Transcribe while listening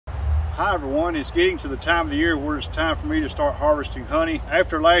Hi everyone, it's getting to the time of the year where it's time for me to start harvesting honey.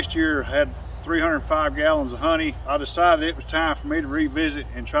 After last year had 305 gallons of honey, I decided it was time for me to revisit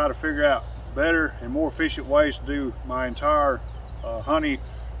and try to figure out better and more efficient ways to do my entire honey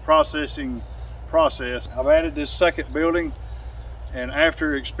processing process. I've added this second building, and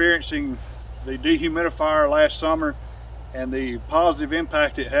after experiencing the dehumidifier last summer and the positive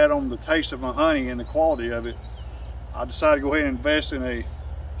impact it had on the taste of my honey and the quality of it, I decided to go ahead and invest in a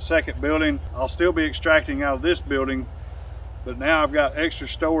second building. I'll still be extracting out of this building, but now I've got extra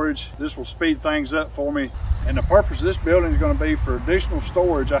storage. This will speed things up for me, and the purpose of this building is going to be for additional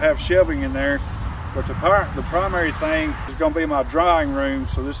storage. I have shelving in there, but the primary thing is going to be my drying room.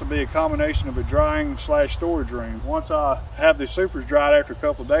 So this will be a combination of a drying / storage room. Once I have the supers dried after a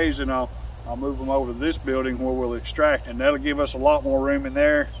couple of days, then I'll move them over to this building where we'll extract, and that'll give us a lot more room in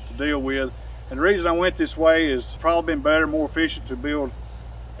there to deal with. And the reason I went this way is it's probably been better, more efficient to build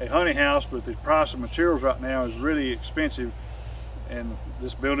a honey house, but the price of materials right now is really expensive, and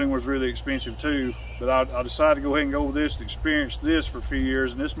this building was really expensive too. But I decided to go ahead and go with this and experience this for a few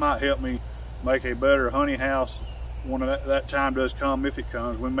years, and this might help me make a better honey house when that time does come, if it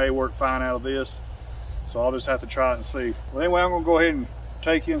comes. We may work fine out of this, so I'll just have to try it and see. Well, anyway, I'm gonna go ahead and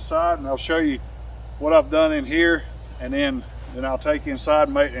take you inside, and I'll show you what I've done in here, and then I'll take you inside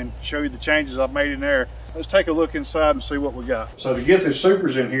and show you the changes I've made in there. Let's take a look inside and see what we got. So to get the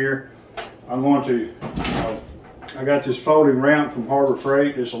supers in here, I'm going to, I got this folding ramp from Harbor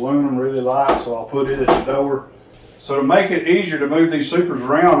Freight. It's aluminum, really light, so I'll put it at the door. So to make it easier to move these supers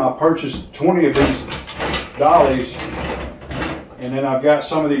around, I purchased 20 of these dollies, and then I've got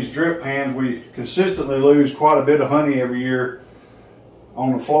some of these drip pans. We consistently lose quite a bit of honey every year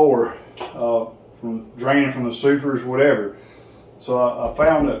on the floor from draining from the supers, whatever. So I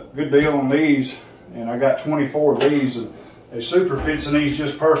found a good deal on these, and I got 24 of these, and a super fits in these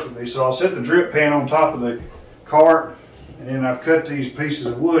just perfectly. So I'll set the drip pan on top of the cart, and then I've cut these pieces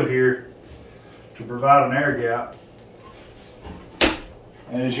of wood here to provide an air gap.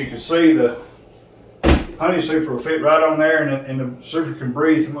 And as you can see, the honey super will fit right on there, and the super can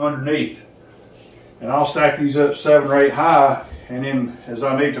breathe from underneath. And I'll stack these up 7 or 8 high, and then as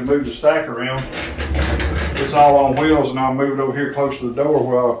I need to move the stack around, it's all on wheels, and I'll move it over here close to the door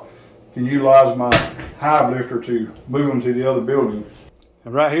where I can utilize my hive lifter to move them to the other building.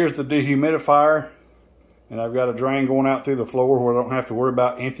 And right here's the dehumidifier, and I've got a drain going out through the floor where I don't have to worry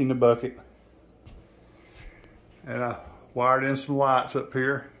about emptying the bucket. And I wired in some lights up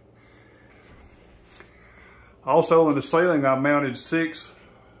here. Also in the ceiling, I mounted 6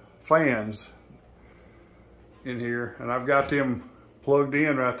 fans in here, and I've got them plugged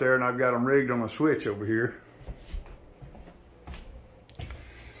in right there, and I've got them rigged on a switch over here.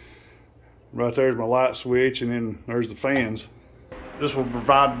 Right there's my light switch, and then there's the fans. This will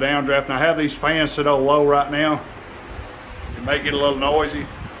provide the downdraft. And I have these fans set on low right now. It may get a little noisy,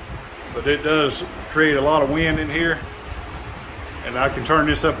 but it does create a lot of wind in here. And I can turn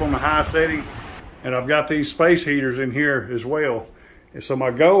this up on the high setting. And I've got these space heaters in here as well. And so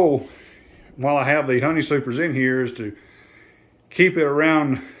my goal, while I have the honey supers in here, is to keep it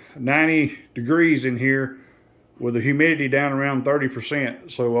around 90 degrees in here with the humidity down around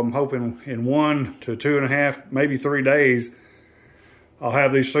 30%. So I'm hoping in 1 to 2.5, maybe 3 days, I'll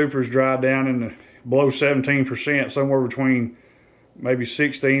have these supers dried down in the below 17%, somewhere between maybe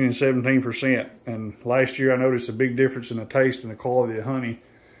 16 and 17%. And last year I noticed a big difference in the taste and the quality of honey.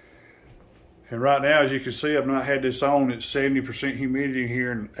 And right now, as you can see, I've not had this on. It's 70% humidity in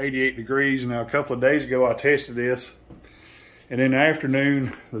here and 88 degrees. Now a couple of days ago I tested this, and in the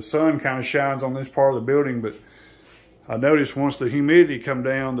afternoon the sun kind of shines on this part of the building, but I noticed once the humidity come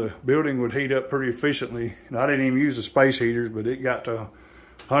down, the building would heat up pretty efficiently. And I didn't even use the space heaters, but it got to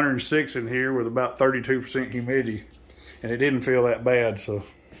 106 in here with about 32% humidity, and it didn't feel that bad. So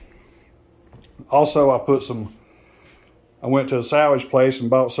also I went to a salvage place and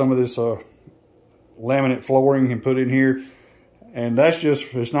bought some of this laminate flooring and put in here. And that's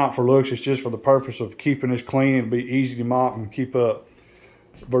just, it's not for looks, it's just for the purpose of keeping this clean. It'll be easy to mop and keep up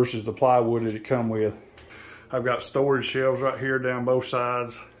versus the plywood that it come with. I've got storage shelves right here down both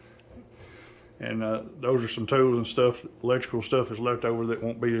sides, and those are some tools and stuff, electrical stuff is left over that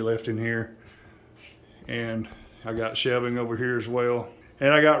won't be left in here. And I got shelving over here as well,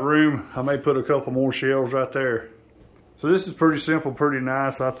 and I got room. I may put a couple more shelves right there. So this is pretty simple, pretty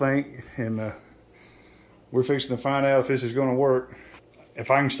nice, I think, and we're fixing to find out if this is going to work.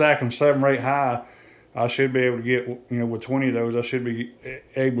 If I can stack them 7 or 8 high, I should be able to get, with 20 of those, I should be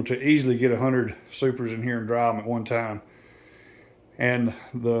able to easily get 100 supers in here and dry them at one time. And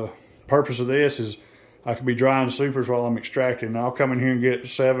the purpose of this is I could be drying the supers while I'm extracting. And I'll come in here and get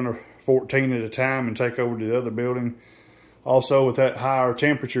 7 or 14 at a time and take over to the other building. Also, with that higher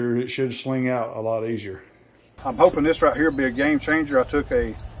temperature, it should sling out a lot easier. I'm hoping this right here will be a game changer. I took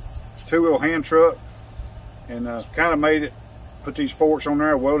a 2-wheel hand truck and kind of made it, put these forks on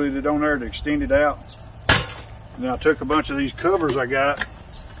there, welded it on there to extend it out. And then I took a bunch of these covers I got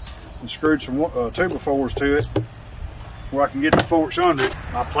and screwed some 2x4s to it where I can get the forks under it.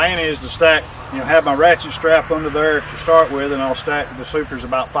 My plan is to stack, have my ratchet strap under there to start with, and I'll stack the supers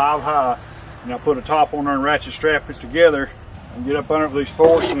about 5 high, and I'll put a top on there and ratchet strap it together and get up under these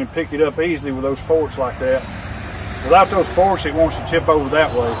forks and then pick it up easily with those forks like that. Without those forks, it wants to tip over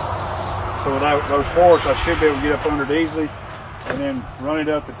that way. So without those forks, I should be able to get up under it easily and then run it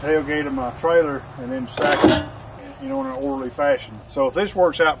up the tailgate of my trailer and then stack it, in an orderly fashion. So if this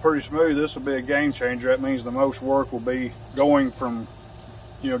works out pretty smooth, this will be a game changer. That means the most work will be going from,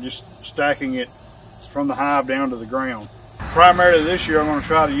 just stacking it from the hive down to the ground. Primarily this year, I'm going to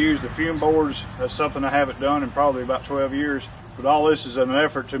try to use the fume boards. That's something I haven't done in probably about 12 years. But all this is an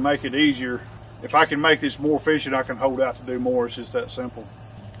effort to make it easier. If I can make this more efficient, I can hold out to do more. It's just that simple.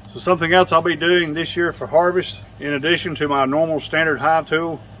 So something else I'll be doing this year for harvest, in addition to my normal standard hive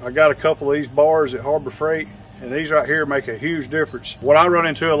tool, I got a couple of these bars at Harbor Freight, and these right here make a huge difference. What I run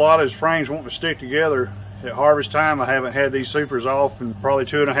into a lot is frames wanting to stick together. At harvest time, I haven't had these supers off in probably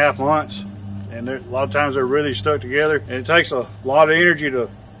 2.5 months, and a lot of times they're really stuck together, and it takes a lot of energy to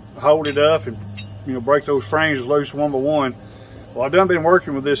hold it up and break those frames loose one by one. Well, I've been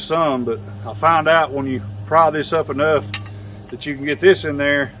working with this some, but I found out when you pry this up enough that you can get this in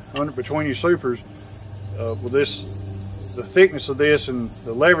there under between your supers. With the thickness of this and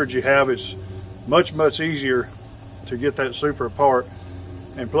the leverage you have, it's much easier to get that super apart.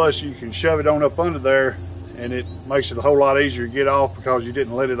 And plus, you can shove it on up under there, and it makes it a whole lot easier to get off because you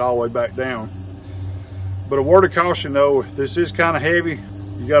didn't let it all the way back down. But a word of caution though, this is kind of heavy.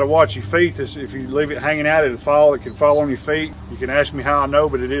 You got to watch your feet. If you leave it hanging out, it'll fall. It can fall on your feet. You can ask me how I know,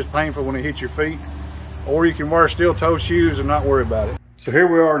 but it is painful when it hits your feet. Or you can wear steel-toe shoes and not worry about it. So here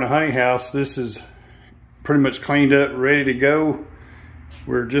we are in the honey house. This is pretty much cleaned up, ready to go.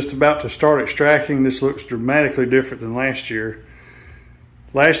 We're just about to start extracting. This looks dramatically different than last year.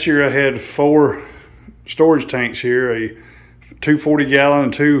 Last year I had 4 storage tanks here, two 40-gallon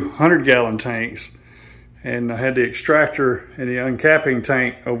and 2 100-gallon tanks. And I had the extractor and the uncapping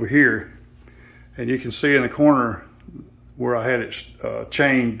tank over here. And you can see in the corner where I had it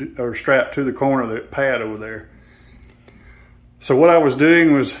chained or strapped to the corner of the pad over there. So what I was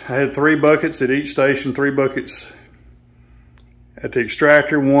doing was I had 3 buckets at each station, 3 buckets at the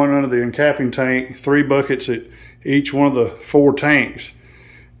extractor, 1 under the uncapping tank, 3 buckets at each one of the 4 tanks.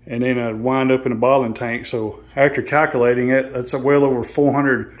 And then I'd wind up in a bottling tank. So after calculating it, that's well over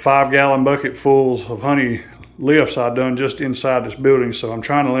 400 5-gallon bucket fulls of honey lifts I've done just inside this building. So I'm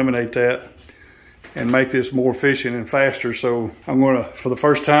trying to eliminate that and make this more efficient and faster. So I'm gonna, for the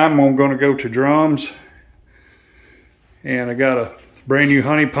first time, I'm gonna go to drums. And I got a brand new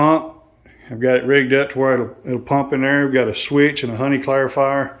honey pump. I've got it rigged up to where it'll pump in there. We've got a switch and a honey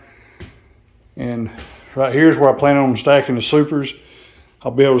clarifier. And right here's where I plan on stacking the supers.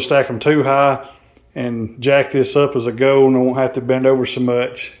 I'll be able to stack them 2 high and jack this up as I go, and I won't have to bend over so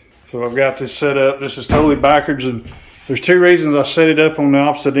much. So I've got this set up. This is totally backwards, and there's 2 reasons I set it up on the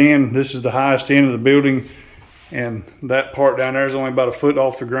opposite end. This is the highest end of the building, and that part down there is only about a foot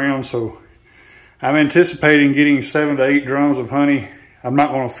off the ground. So I'm anticipating getting 7 to 8 drums of honey. I'm not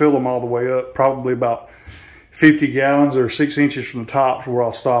going to fill them all the way up, probably about 50 gallons or 6 inches from the top where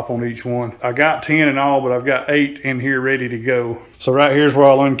I'll stop on each one. I got 10 in all, but I've got 8 in here ready to go. So right here's where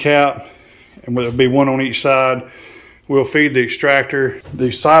I'll uncap, and there'll be 1 on each side. We'll feed the extractor.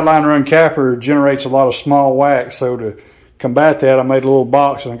 The sideline run capper generates a lot of small wax, so to combat that, I made a little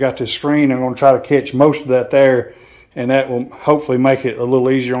box and I got this screen. I'm going to try to catch most of that there, and that will hopefully make it a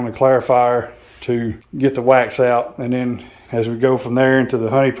little easier on the clarifier to get the wax out. And then as we go from there into the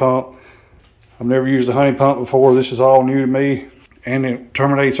honey pump, I've never used a honey pump before. This is all new to me. And it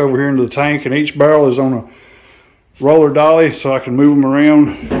terminates over here into the tank, and each barrel is on a roller dolly so I can move them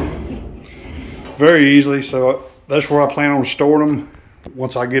around very easily. So that's where I plan on storing them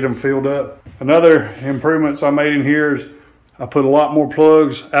once I get them filled up. Another improvements I made in here is I put a lot more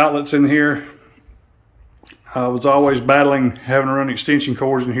plugs, outlets in here. I was always battling having to run extension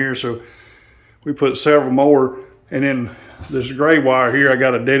cords in here, so we put several more. And then this gray wire here, I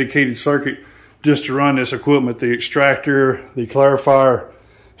got a dedicated circuit just to run this equipment. The extractor, the clarifier,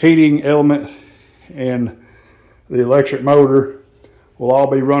 heating element, and the electric motor will all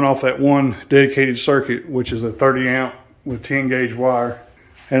be run off that one dedicated circuit, which is a 30 amp with 10 gauge wire.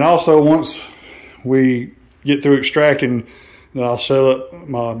 And also, once we get through extracting, Then I'll set up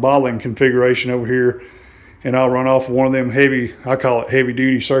my bottling configuration over here, and I'll run off one of them heavy, I call it heavy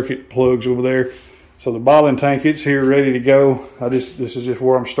duty circuit plugs over there. So the bottling tank, it's here ready to go. This is just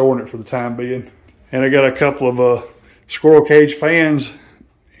where I'm storing it for the time being. And I got a couple of squirrel cage fans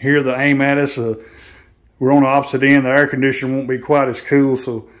here that aim at us. We're on the opposite end. The air conditioner won't be quite as cool,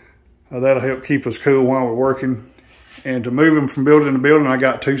 so that'll help keep us cool while we're working. And to move them from building to building, I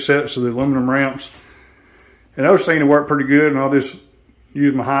got 2 sets of the aluminum ramps. And those seem to work pretty good, and I'll just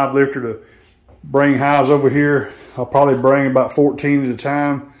use my hive lifter to bring hives over here. I'll probably bring about 14 at a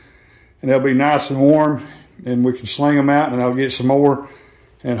time, and they'll be nice and warm, and we can sling them out, and I'll get some more,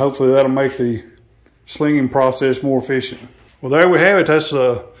 and hopefully that'll make the slinging process more efficient. Well, there we have it. That's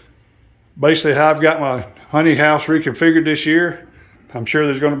basically how I've got my honey house reconfigured this year. I'm sure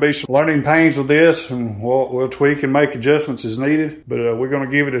there's going to be some learning pains with this, and we'll tweak and make adjustments as needed, but we're going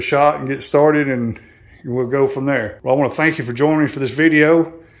to give it a shot and get started, and we'll go from there. Well, I want to thank you for joining me for this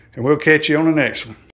video, and we'll catch you on the next one.